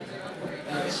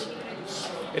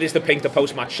It is the Pink, the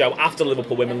post-match show after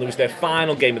Liverpool Women lose their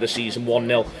final game of the season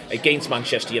 1-0 against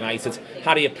Manchester United.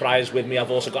 Harriet Pryor's with me.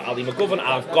 I've also got Ali McGovern.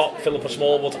 I've got Philippa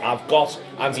Smallwood. I've got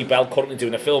Andy Bell currently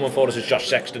doing a filming for us as Josh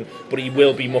Sexton, but he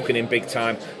will be mucking in big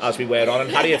time as we wear on.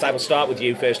 And Harriet, I will start with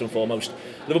you first and foremost.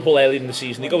 Liverpool early in the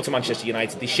season, they go to Manchester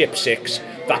United, they ship 6.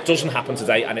 That doesn't happen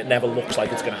today, and it never looks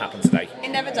like it's going to happen today. It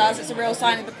never does. It's a real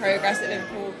sign of the progress that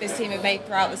Liverpool, this team, have made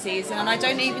throughout the season. And I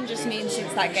don't even just mean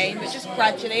since that game, but just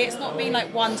gradually. It's not been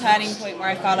like one turning point where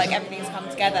I felt like everything's come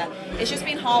together. It's just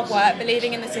been hard work,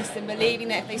 believing in the system, believing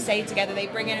that if they stay together, they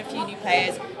bring in a few new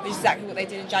players, which is exactly what they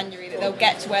did in January, that they'll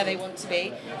get to where they want to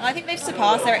be. And I think they've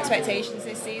surpassed their expectations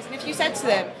this season. If you said to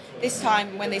them this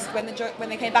time when they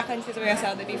came back into the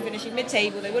WSL, they'd be finishing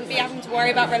mid-table, they wouldn't be having to worry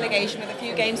about relegation with a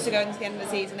few games to go into the end of the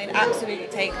season, they'd absolutely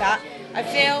take that. I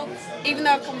feel, even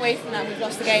though I've come away from that, we've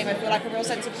lost the game, I feel like a real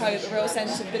sense of hope, a real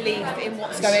sense of belief in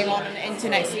what's going on and into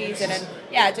next season, and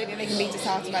yeah, I don't think they can be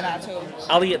disheartened by that at all.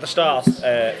 Ali, at the start,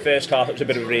 first half it was a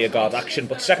bit of rearguard action,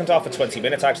 but second half for 20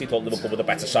 minutes I actually thought Liverpool were the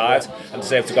better side and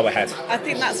deserved to go ahead. I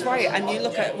think that's right, and you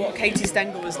look at what Katie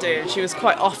Stengel was doing, she was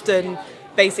quite often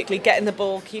basically getting the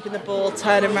ball, keeping the ball,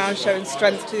 turning around, showing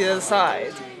strength to the other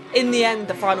side. In the end,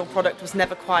 the final product was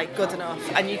never quite good enough,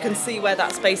 and you can see where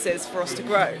that space is for us to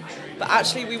grow. But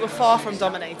actually, we were far from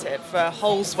dominated for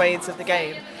whole swathes of the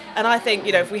game. And I think,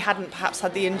 if we hadn't perhaps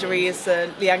had the injuries,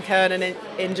 Leanne Kernan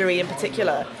injury in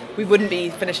particular, we wouldn't be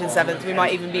finishing 7th, we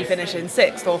might even be finishing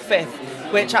 6th or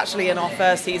 5th, which actually in our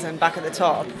first season back at the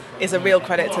top is a real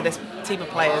credit to this team of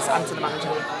players and to the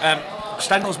manager.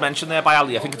 Stengel's mentioned there by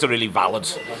Ali, I think it's a really valid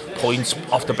point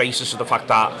off the basis of the fact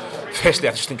that, firstly,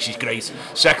 I just think she's great.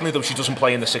 Secondly, though, she doesn't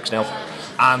play in the 6-0.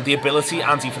 And the ability,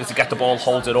 Andy, for her to get the ball,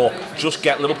 hold it up, just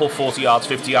get Liverpool 40 yards,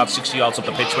 50 yards, 60 yards up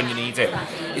the pitch when you need it,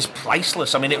 is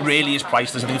priceless. I mean, it really is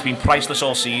priceless. I think it's been priceless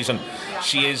all season.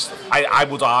 She is, I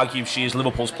would argue, she is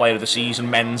Liverpool's player of the season,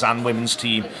 men's and women's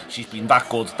team. She's been that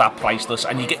good, that priceless.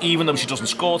 And you get, even though she doesn't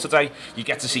score today, you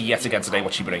get to see yet again today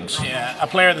what she brings. Yeah, a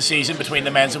player of the season between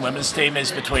the men's and women's team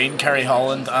is between Kerry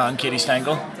Holland and Katie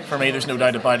Stengel. For me, there's no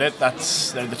doubt about it. They're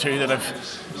the two that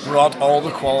have brought all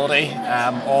the quality,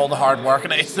 all the hard work,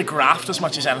 and it's the graft as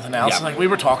much as anything else. Yeah. Like we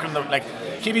were talking,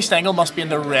 Katie Stengel must be in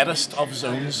the reddest of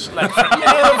zones. Like for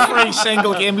every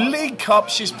single game, League Cup,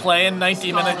 she's playing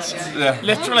 90 minutes. Yeah.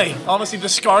 Literally, honestly, the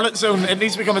Scarlet Zone, it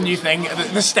needs to become a new thing.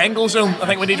 The Stengel Zone, I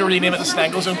think we need to rename it the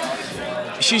Stengel Zone.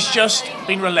 She's just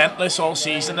been relentless all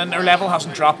season, and her level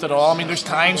hasn't dropped at all. I mean, there's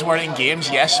times where in games,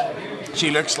 yes,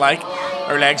 she looks like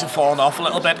her legs have fallen off a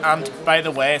little bit, and by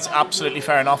the way, it's absolutely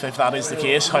fair enough if that is the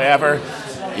case. However,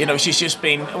 she's just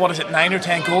been, 9 or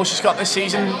 10 goals she's got this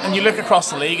season, and you look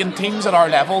across the league and teams at our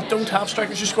level don't have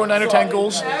strikers who score 9 or 10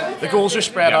 goals. The goals are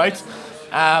spread out.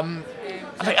 I'm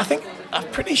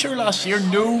pretty sure last year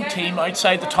no team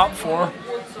outside the top 4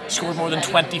 scored more than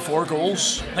 24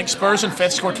 goals. I think Spurs and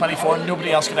 5th scored 24 and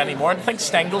nobody else got any more. And I think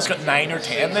Stengel's got 9 or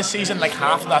 10 this season, like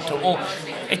half of that total.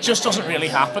 It just doesn't really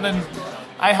happen, and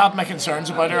I had my concerns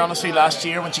about her honestly last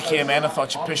year when she came in. I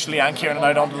thought she pushed Leanne Kernan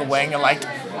out onto the wing. I liked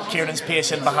Kiernan's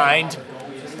pace in behind,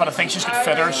 but I think she's got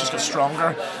fitter, she's got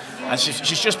stronger, and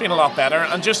she's just been a lot better.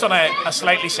 And just on a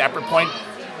slightly separate point,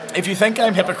 if you think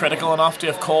I'm hypocritical enough to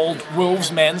have called Wolves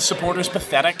men's supporters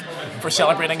pathetic for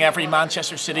celebrating every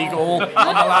Manchester City goal on the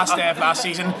last day of last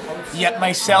season, yet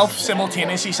myself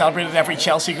simultaneously celebrated every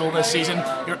Chelsea goal this season,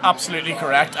 you're absolutely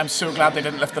correct. I'm so glad they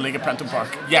didn't lift the league at Prenton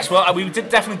Park. Yes, well, we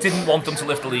definitely didn't want them to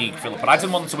lift the league, Philip, but I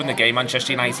didn't want them to win the game,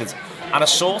 Manchester United. And I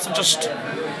sort of just...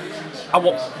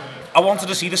 I wanted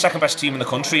to see the second best team in the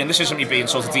country, and this isn't me being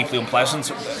sort of deeply unpleasant.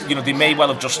 They may well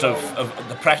have just there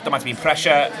might have been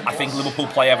pressure. I think Liverpool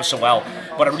play ever so well,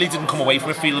 but I really didn't come away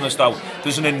from it feeling as though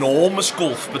there's an enormous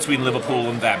gulf between Liverpool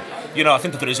and them. I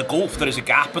think that there is a gulf, there is a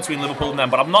gap between Liverpool and them,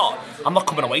 but I'm not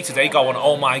coming away today going,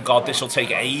 oh my God, this will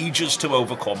take ages to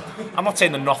overcome. I'm not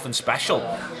saying they're nothing special,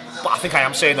 but I think I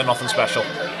am saying they're nothing special.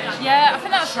 Yeah, I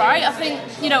think that's right. I think,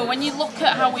 when you look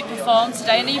at how we performed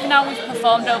today, and even how we've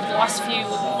performed over the last few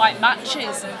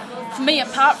matches, for me,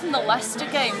 apart from the Leicester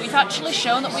game, we've actually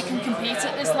shown that we can compete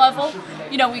at this level.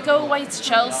 We go away to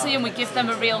Chelsea and we give them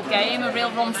a real game, a real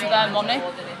run for their money.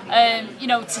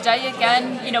 Today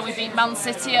again, we beat Man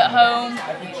City at home.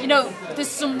 There's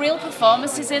some real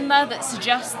performances in there that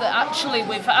suggest that actually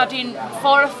with adding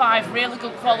 4 or 5 really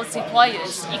good quality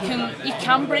players, you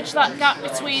can bridge that gap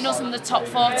between us and the top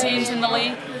 4 teams in the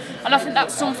league. And I think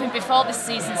that's something before this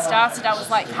season started. I was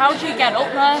like, how do you get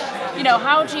up there?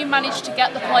 how do you manage to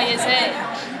get the players in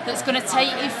that's going to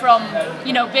take you from,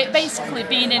 basically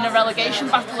being in a relegation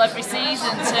battle every season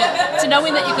to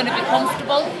knowing that you're going to be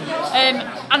comfortable.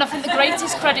 And I think the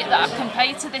greatest credit that I can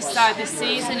pay to this side this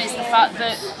season is the fact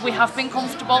that we have been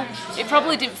comfortable. It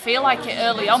probably didn't feel like it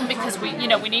early on because we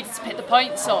needed to pick the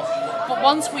points up. But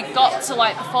once we got to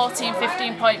like the 14,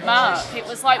 15 point mark, it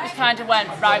was like we kind of went,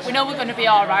 right, we know we're going to be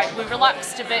all right. We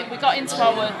relaxed a bit, we got into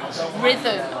our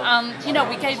rhythm, and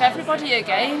we gave everybody a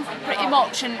game pretty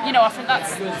much. And I think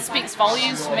that speaks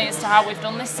volumes for me as to how we've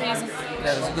done this season.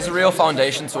 Yeah, there's a real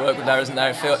foundation to work with there, isn't there?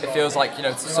 It feels like,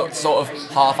 to sort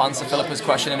of half answer Philippa's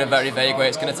question in a very vague way,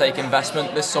 it's going to take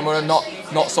investment this summer and not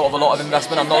sort of a lot of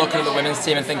investment. I'm not looking at the women's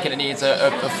team and thinking it needs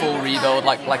a full rebuild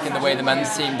like in the way the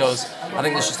men's team does. I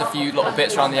think there's just a few little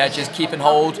bits around the edges. Keeping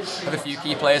hold of a few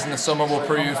key players in the summer will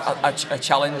prove a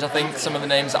challenge. I think some of the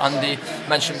names that Andy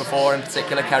mentioned before, in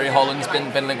particular Kerry Holland's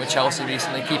been linked with Chelsea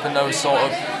recently. Keeping those sort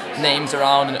of names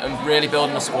around and really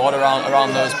building a squad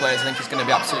around those players, I think is going to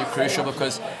be absolutely crucial,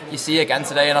 because you see again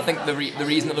today, and I think the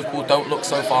reason that Liverpool don't look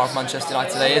so far off Manchester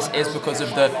United today is because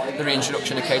of the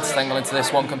reintroduction of Katie Stengel into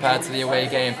this one compared to the away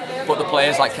game. But the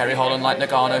players like Kerry Holland, like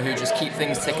Nagano, who just keep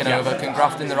things ticking over, can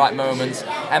graft in the right moments.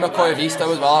 Emma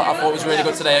Koivisto as well, I thought was really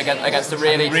good today against a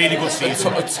really good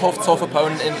season. A tough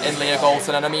opponent in Leah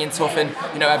Galton, and I mean tough in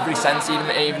every sense,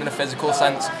 even in a physical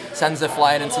sense. Sends her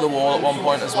flying into the wall at one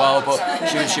point as well, but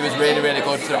she was really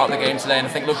good throughout the game today, and I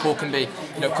think Liverpool can be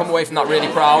come away from that really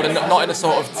proud, and not in a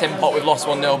sort of tin pot we've lost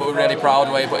 1-0, but we're really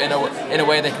proud way, but in a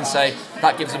way they can say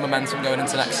that gives them momentum going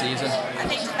into next season. I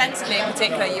think defensively in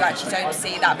particular, you actually don't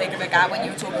see that big of a gap when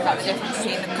you were talking about the difference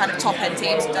between the kind of top end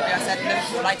teams in WSL and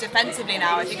Liverpool. Like defensively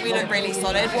now, I think we look really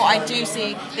solid. What I do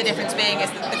see the difference being is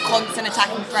the constant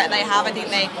attacking threat they have. I think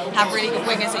they have really good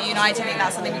wingers at United. I think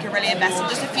that's something we can really invest in.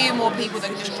 Just a few more people that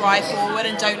can just drive forward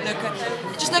and don't look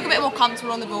a bit more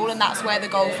comfortable on the ball, and that's where the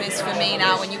golf is for me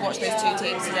now when you watch those two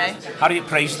teams today. How do you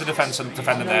praise the defence and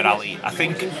defending there, Ali? I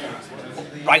think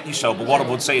rightly so, but what I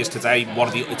would say is today one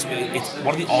of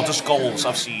the oddest goals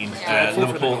I've seen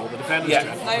Liverpool.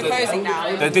 No closing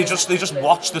now. They just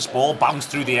watch this ball bounce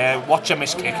through the air, watch a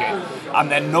miss kick it,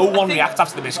 and then no one reacts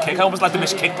after the miss kick. Almost like the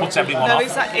miss kick puts everyone off.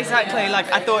 Exactly.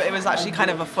 Like I thought it was actually kind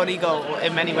of a funny goal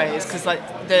in many ways, because like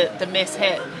the miss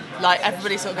hit, like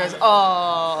everybody sort of goes,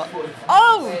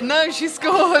 oh no, she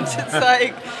scored. It's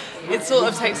like it sort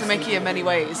of takes a mickey in many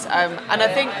ways, and I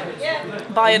think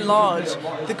by and large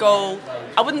the goal,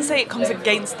 I wouldn't say it comes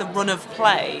against the run of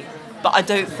play, but I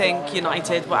don't think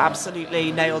United were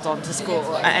absolutely nailed on to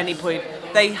score at any point.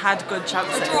 They had good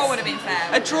chances. A draw would have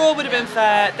been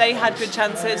fair. They had good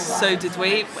chances, so did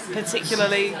we.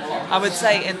 Particularly, I would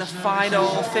say in the final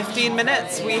 15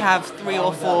 minutes, we have 3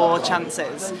 or 4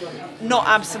 chances.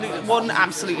 One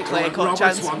absolutely clear-cut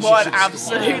chance. One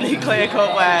absolutely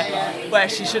clear-cut where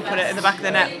she should put it in the back of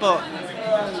the net.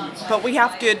 But we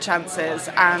have good chances,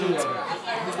 and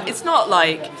it's not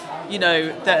like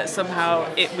that somehow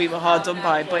we were hard done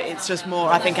by, but it's just more,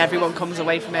 I think everyone comes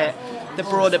away from it, the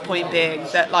broader point being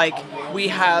that we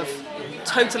have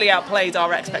totally outplayed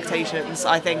our expectations,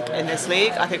 I think, in this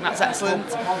league. I think that's excellent.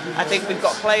 I think we've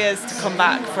got players to come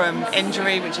back from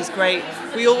injury, which is great.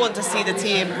 We all want to see the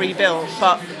team rebuild,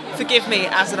 but forgive me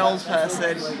as an old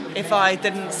person if I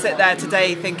didn't sit there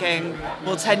today thinking,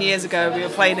 well, 10 years ago we were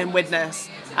playing in Widnes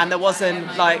and there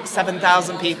wasn't like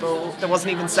 7,000 people, there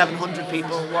wasn't even 700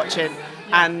 people watching,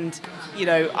 and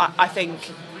I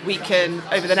think we can,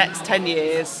 over the next 10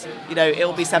 years,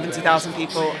 it'll be 70,000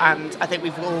 people, and I think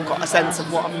we've all got a sense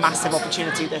of what a massive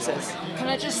opportunity this is. Can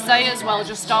I just say as well,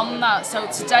 just on that, so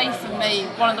today for me,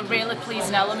 one of the really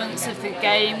pleasing elements of the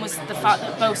game was the fact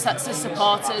that both sets of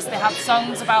supporters, they had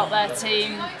songs about their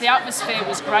team. The atmosphere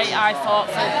was great, I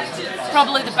thought, for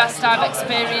probably the best I've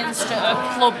experienced at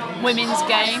a club women's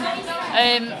game.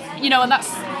 And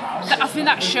I think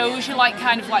that shows you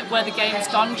where the game's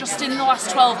gone just in the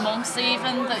last 12 months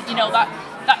even,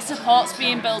 that support's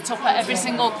being built up at every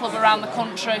single club around the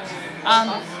country,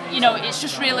 and it's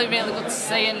just really good to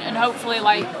see, and hopefully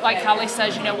like Ali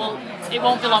says, it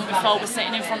won't be long before we're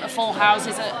sitting in front of full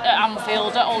houses at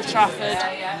Anfield, at Old Trafford,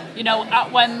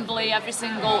 at Wembley every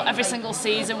single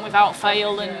season without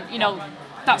fail, and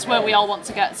that's where we all want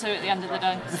to get to at the end of the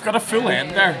day. They've got a full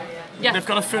end there. Yeah. They've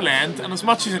got a full end, and as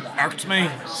much as it irked me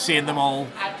seeing them all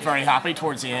very happy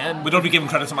towards the end, we don't be giving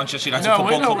credit to Manchester United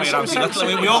Football Club.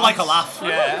 We all like a laugh.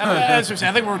 Yeah, as I was saying,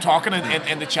 I think we were talking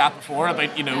in the chat before about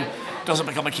does it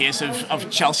become a case of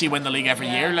Chelsea win the league every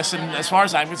year? Listen, as far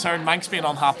as I'm concerned, Manx being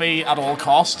unhappy at all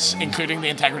costs, including the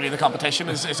integrity of the competition,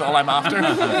 is all I'm after.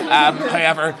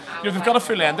 However, they've got a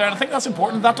full end there, and I think that's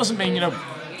important. That doesn't mean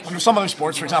and some other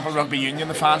sports, for example rugby union,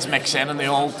 the fans mix in and they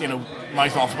all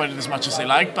mouth off about it as much as they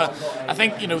like, but I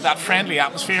think that friendly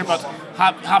atmosphere, but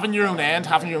having your own end,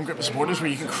 having your own group of supporters where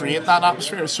you can create that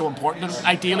atmosphere is so important, and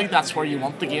ideally that's where you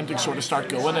want the game to sort of start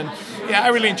going. And yeah, I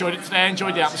really enjoyed it today. I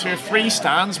enjoyed the atmosphere. 3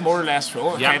 stands more or less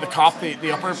full. Okay, the Cop,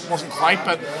 the upper wasn't quite,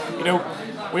 but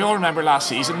we all remember last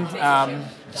season,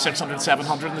 600,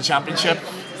 700 in the championship.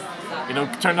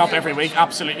 Turning up every week,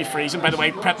 absolutely freezing. By the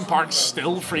way, Prenton Park's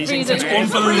still freezing today. It's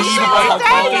unbelievable how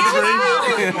cold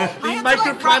it is. The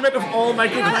microclimate of all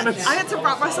microclimates. I had to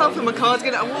wrap myself in my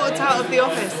cardigan. I walked out of the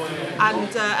office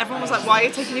and everyone was like, "Why are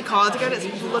you taking your cardigan? It's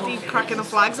bloody cracking the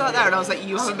flags out there." And I was like,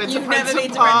 "You haven't been to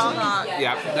Prenton Park."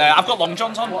 Yeah, I've got long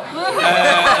johns on.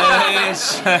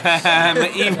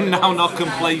 Even now, not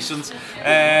complacent.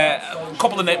 A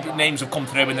couple of names have come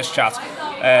through in this chat.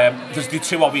 There's the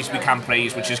 2 obvious we can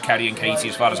praise, which is Kerry and Katie,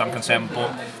 as far as I'm concerned.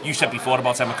 But you said before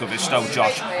about Emma Covisto,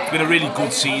 Josh. It's been a really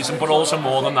good season, but also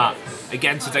more than that.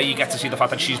 Again, today you get to see the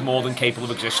fact that she's more than capable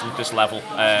of existing at this level.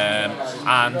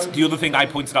 And the other thing I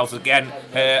pointed out again,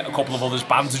 a couple of others,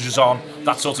 bandages on,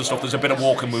 that sort of stuff. There's a bit of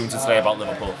walking wounds today about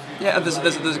Liverpool. Yeah, there's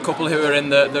a couple who are in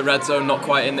the red zone, not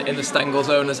quite in the Stengel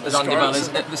zone, as Andy Bell is,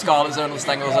 the Scarlet zone or the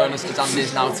Stengel zone, as Andy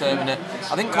is now terming it.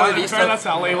 I think Chloe Visto. That's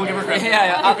Ali. We'll give her credit.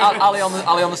 Ali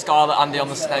on the Scarlet, Andy on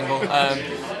the Stengel.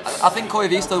 I think Chloe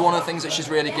Visto, one of the things that she's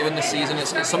really given this season,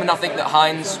 it's something I think that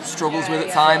Hines struggles with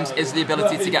at times, is the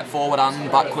ability to get forward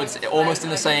and backwards, almost in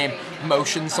the same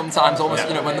motion sometimes, almost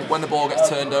when the ball gets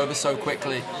turned over so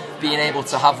quickly, being able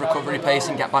to have recovery pace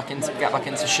and get back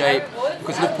into shape,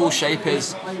 because Liverpool's shape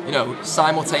is,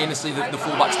 simultaneously the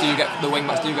fullbacks the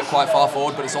wingbacks do get quite far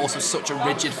forward, but it's also such a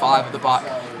rigid 5 at the back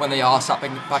when they are sat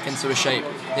back into a shape.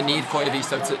 They need Chloe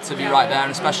Visto to be right there,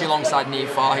 and especially alongside Niamh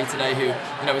Fahy today, who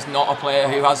is not a player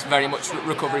who has very much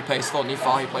recovery pace. Thought Niamh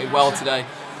Fahy played well today,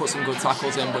 put some good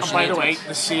tackles in. But by the way,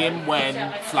 the same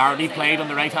when Flaherty played on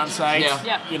the right hand side.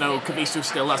 Covisto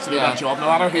still has to do that job. No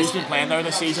matter who's been playing there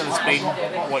this season, it's been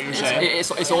what you're saying.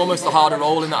 It's almost the harder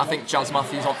role in that I think Jazz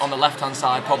Matthews on the left hand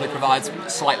side probably provides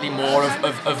slightly more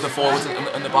of the forwards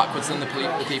and the backwards than the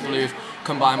people who've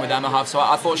combined with Emma have. So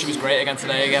I thought she was great again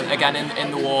today, again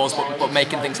in the wars, but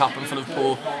making things happen for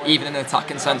Liverpool, even in an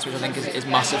attacking sense, which I think is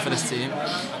massive for this team.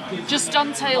 Just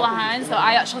on Taylor Hines, though,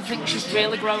 I actually think she's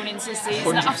really grown into the season.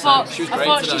 100%. I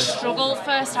thought she struggled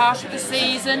first half of the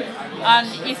season, and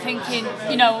you're thinking,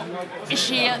 is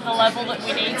she at the level that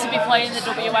we need to be playing the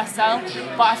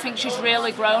WSL? But I think she's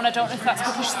really grown. I don't know if that's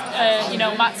because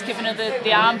Matt's given her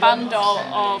the armband,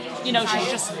 or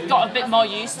she's just got a bit more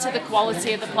used to the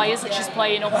quality of the players that she's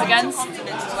playing up against.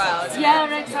 Confidence as well, isn't it?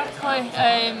 Yeah, exactly.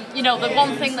 The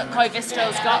one thing that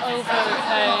Covisto's got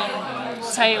over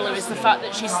Taylor is the fact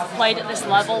that she's played at this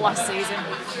level last season.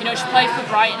 She played for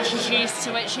Brighton, she's used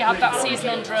to it. She had that season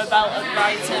under her belt at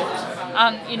Brighton,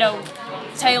 and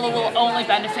Taylor will only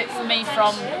benefit for me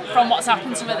from what's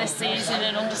happened to her this season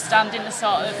and understanding the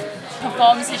sort of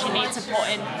performances you need to put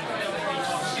in.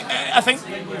 I think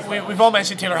we've all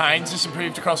mentioned Taylor Hines has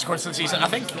improved across the course of the season. I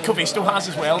think Covisto has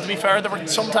as well, to be fair. There were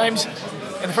sometimes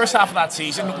in the first half of that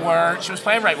season where she was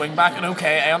playing right wing back, and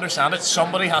okay, I understand it,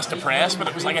 somebody has to press, but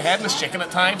it was like a headless chicken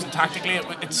at times, and tactically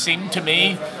it seemed to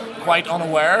me quite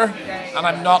unaware, and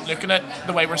I'm not looking at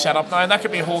the way we're set up now, and that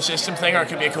could be a whole system thing, or it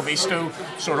could be a Covisto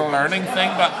sort of learning thing,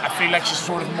 but I feel like she's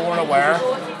sort of more aware,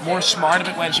 more smart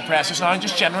about when she presses now, and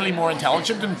just generally more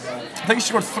intelligent. And I think she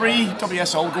scored 3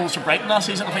 WSL goals for Brighton last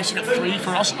season. I think she got 3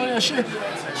 for us now, has she?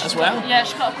 As well. Yeah,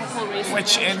 she got a couple of reasons.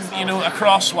 Which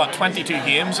across 22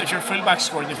 games, if your fullback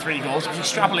scoring you 3 goals, if you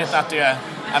extrapolate that to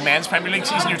a men's Premier League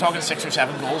season, you're talking 6 or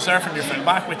 7 goals there from your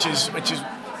fullback, which is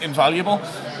invaluable,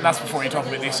 and that's before you talk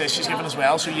about the assists she's given as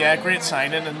well. So yeah, great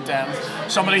signing,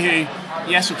 and somebody who,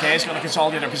 yes, okay, is going to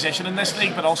consolidate her position in this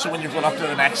league, but also when you're going up to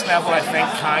the next level, I think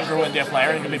can grow into a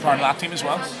player who can be part of that team as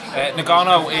well.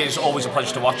 Nagano is always a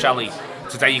pleasure to watch, Ellie.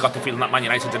 Today you got the feeling that Man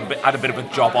United had a bit of a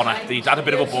job on her. They had a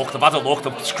bit of a book, they've had a look,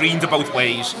 they've screened her both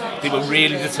ways. They were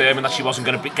really determined that she wasn't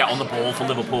going to get on the ball for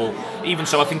Liverpool. Even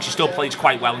so, I think she still plays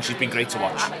quite well, and she's been great to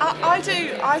watch. I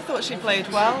do. I thought she played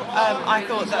well. I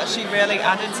thought that she really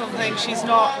added something.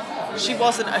 She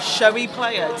wasn't a showy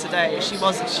player today. She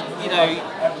wasn't,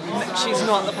 she's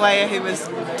not the player who was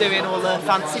doing all the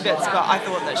fancy bits, but I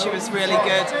thought that she was really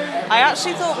good. I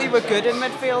actually thought we were good in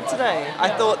midfield today. I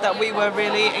thought that we were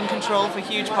really in control for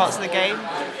huge parts of the game.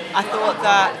 I thought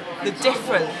that the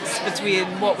difference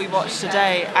between what we watched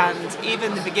today and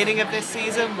even the beginning of this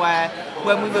season, where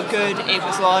when we were good, it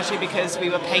was largely because we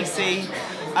were pacey,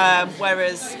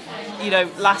 whereas,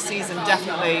 last season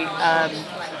definitely,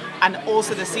 and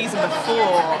also the season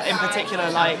before in particular,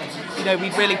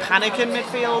 we'd really panic in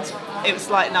midfield. it was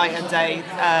like night and day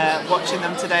watching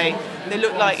them today. They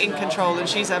look like in control, and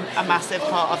she's a massive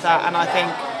part of that. And I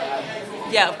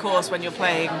think, yeah, of course, when you're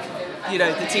playing, you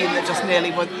know, the team that just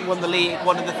nearly won the league,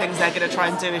 one of the things they're going to try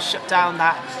and do is shut down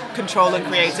that control and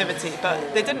creativity.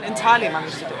 But they didn't entirely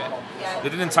manage to do it. They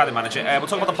didn't entirely manage it. We'll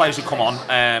talk about the players who come on,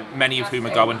 many of whom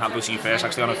are going. I'll go to you first,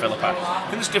 actually, on Philippa. I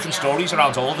think there's different stories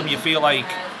around all of them. You feel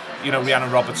like, you know,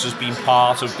 Rhiannon Roberts has been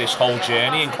part of this whole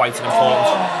journey in quite an important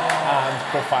and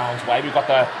profound way. We've got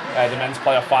the men's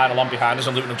playoff final on behind us,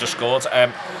 and Luton have just scored.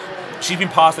 She's been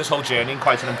part of this whole journey in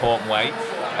quite an important way.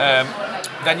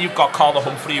 Then you've got Carla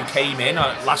Humphrey, who came in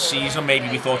last season. Maybe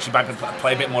we thought she might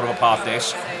play a bit more of a part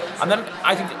this. And then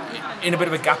I think in a bit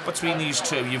of a gap between these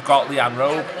two, you've got Leanne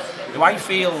Rowe, who I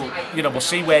feel, you know, we'll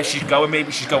see where she's going.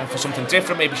 Maybe she's going for something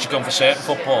different. Maybe she's going for certain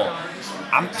football.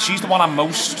 And she's the one I'm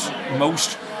most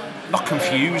not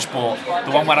confused, but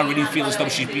the one where I really feel as though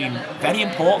she's been very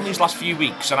important these last few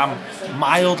weeks, and I'm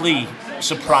mildly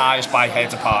surprised by her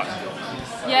departure.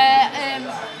 Yeah,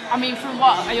 I mean, from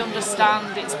what I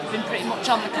understand, it's been pretty much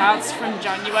on the cards from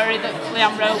January that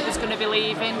Leanne Rowe was going to be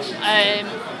leaving.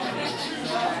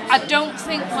 I don't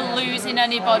think we're losing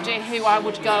anybody who I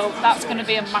would go, that's going to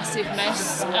be a massive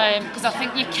miss, because I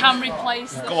think you can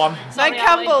replace them. Go on. Sorry, Meg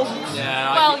Campbell.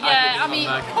 Yeah. Well, I mean,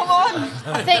 Come on.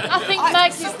 I think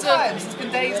Meg is Sometimes it's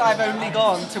been days I've only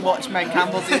gone to watch Meg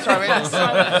Campbell do throw-ins.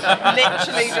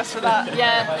 Literally just for that.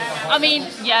 I mean,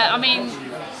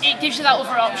 it gives you that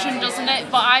other option, doesn't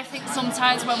it? But I think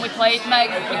sometimes when we played Meg,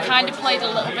 we kind of played a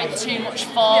little bit too much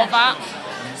for that.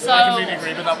 So, I completely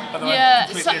agree with that, by the way. Yeah,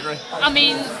 Completely agree. I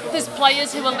mean, there's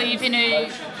players who are leaving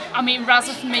who, I mean,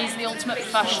 Razza for me is the ultimate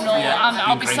professional, and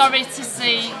I'll be sorry to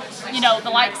see, you know, the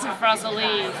likes of Razza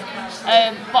leave.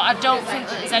 But I don't think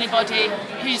that there's anybody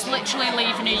who's literally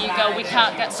leaving who you go, we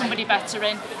can't get somebody better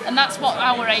in. And that's what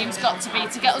our aim's got to be,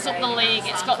 to get us up the league.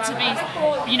 It's got to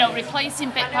be, you know, replacing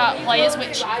bit part players,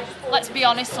 which, let's be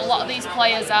honest, a lot of these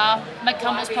players are. Meg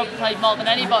Campbell's probably played more than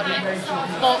anybody.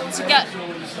 But to get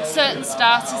certain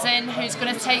starters in who's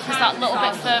going to take us that little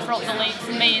bit further up the league,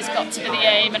 for me, has got to be the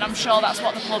aim, and I'm sure that's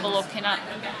what the club are looking at.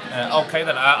 Okay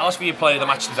then, I'll ask for your player of the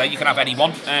match today. You can have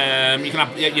anyone. You can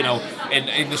have, you know,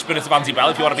 in the spirit of Andy Bell,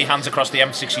 if you want to be hands across the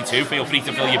M62, feel free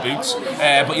to fill your boots,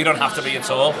 but you don't have to be at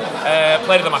all.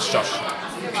 Player of the match, Josh.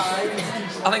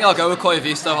 I think I'll go with Chloe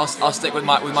Visto. I'll stick with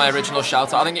my original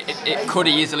shout out. I think it could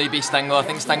easily be Stengel. I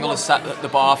think Stengel has set the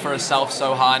bar for herself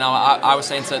so high now. I was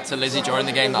saying to Lizzie during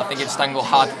the game that I think if Stengel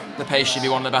had the pace, she'd be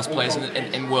one of the best players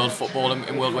in world football and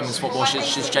in world women's football.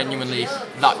 She's genuinely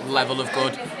that level of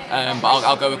good. But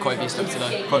I'll go with Chloe Visto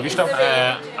today. Chloe Visto.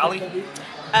 Ali?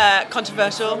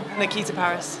 Controversial, Nikita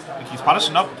Paris. Nikita Paris,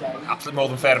 no, absolutely more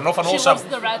than fair enough. And She also loves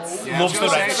the Reds. loves the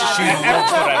Reds. She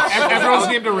loves the Reds. Everyone's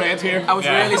named a red here. I was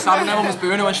really sad when everyone was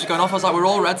booing her when she's going off. I was like, we're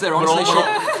all Reds there, honestly.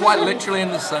 Quite literally in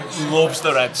this sense. Loves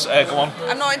the Reds. Go on.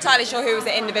 I'm not entirely sure who was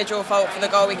the individual fault for the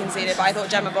goal we conceded, but I thought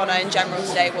Gemma Bonner in general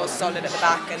today was solid at the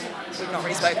back, and we've not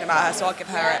really spoken about her, so I'll give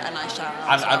her a nice shout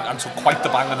out. And took quite the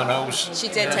bang on the nose. She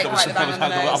did take quite the bang on the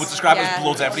nose. I would describe it as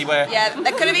blood everywhere. Yeah,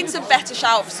 there could have been some better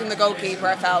shouts from the goalkeeper,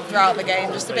 I felt, throughout the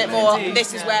game. Just a bit more,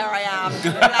 this is where I am.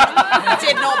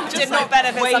 Did not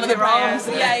benefit some of the players.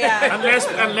 Yeah.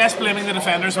 And less blaming the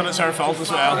defenders when it's her fault as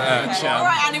well. All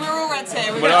right, Annie, we're all Reds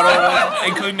here. We're all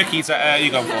including Nikita.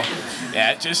 You go for.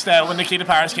 Yeah, just when Nikita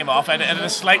Paris came off, I had a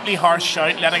slightly harsh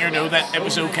shout letting her know that it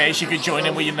was okay, she could join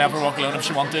in with You Never Walk Alone if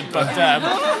she wanted. But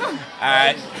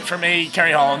for me,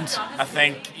 Kerry Holland, I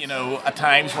think, you know, at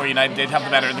times where United did have the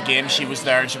better of the game, she was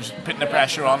there, she was putting the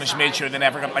pressure on, and she made sure they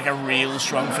never got like a real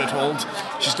strong foothold.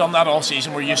 She's done that all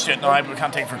season, we're used to it now, but we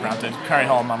can't take it for granted. Kerry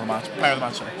Holland, man of the match, player of the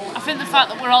match, sorry. I think the fact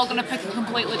that we're all going to pick a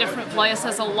completely different player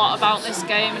says a lot about this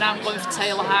game, and I'm going for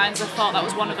Taylor Hines. I thought that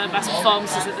was one of her best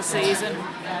performances of the season.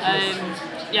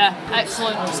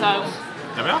 Excellent. So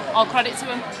there we are. All credit to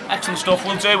him. Excellent stuff.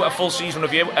 We'll do a full season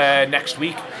review next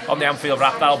week on the Anfield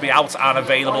Wrap. That'll be out and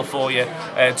available for you.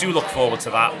 Do look forward to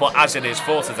that. But as it is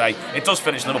for today, it does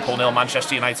finish Liverpool 0,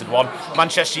 Manchester United 1.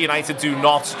 Manchester United do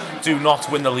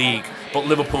not win the league, but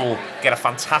Liverpool get a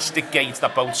fantastic gate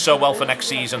that bodes so well for next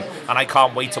season, and I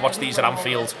can't wait to watch these at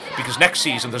Anfield, because next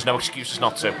season there's no excuses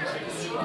not to.